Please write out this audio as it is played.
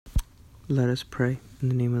Let us pray. In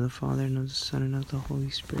the name of the Father, and of the Son, and of the Holy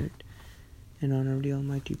Spirit. In honor of the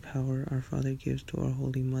almighty power our Father gives to our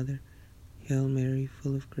Holy Mother. Hail Mary,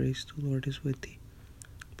 full of grace, the Lord is with thee.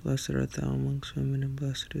 Blessed art thou amongst women, and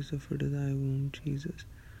blessed is the fruit of thy womb, Jesus.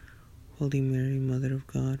 Holy Mary, Mother of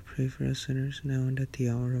God, pray for us sinners, now and at the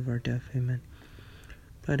hour of our death. Amen.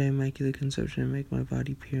 By thy immaculate conception, make my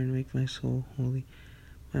body pure, and make my soul holy.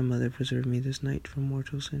 My Mother, preserve me this night from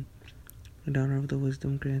mortal sin, in honor of the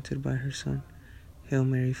wisdom granted by her Son. Hail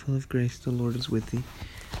Mary, full of grace, the Lord is with thee.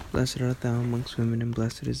 Blessed art thou amongst women, and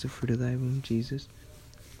blessed is the fruit of thy womb, Jesus.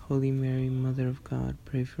 Holy Mary, Mother of God,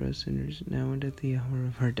 pray for us sinners, now and at the hour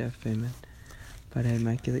of our death. Amen. By thy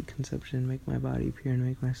immaculate conception, make my body pure, and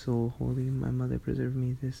make my soul holy. My Mother, preserve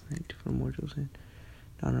me this night from mortal sin,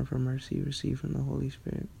 in honor of her mercy, receive from the Holy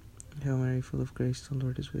Spirit. Hail Mary, full of grace, the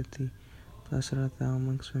Lord is with thee. Blessed art thou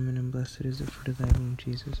amongst women, and blessed is the fruit of thy womb,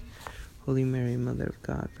 Jesus. Holy Mary, Mother of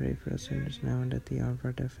God, pray for us sinners, now and at the hour of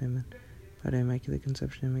our death. Amen. By thy immaculate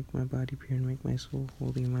conception, make my body pure, and make my soul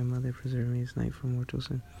holy. My Mother, preserve me this night from mortal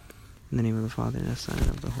sin. In the name of the Father, and of the Son, and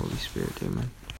of the Holy Spirit. Amen.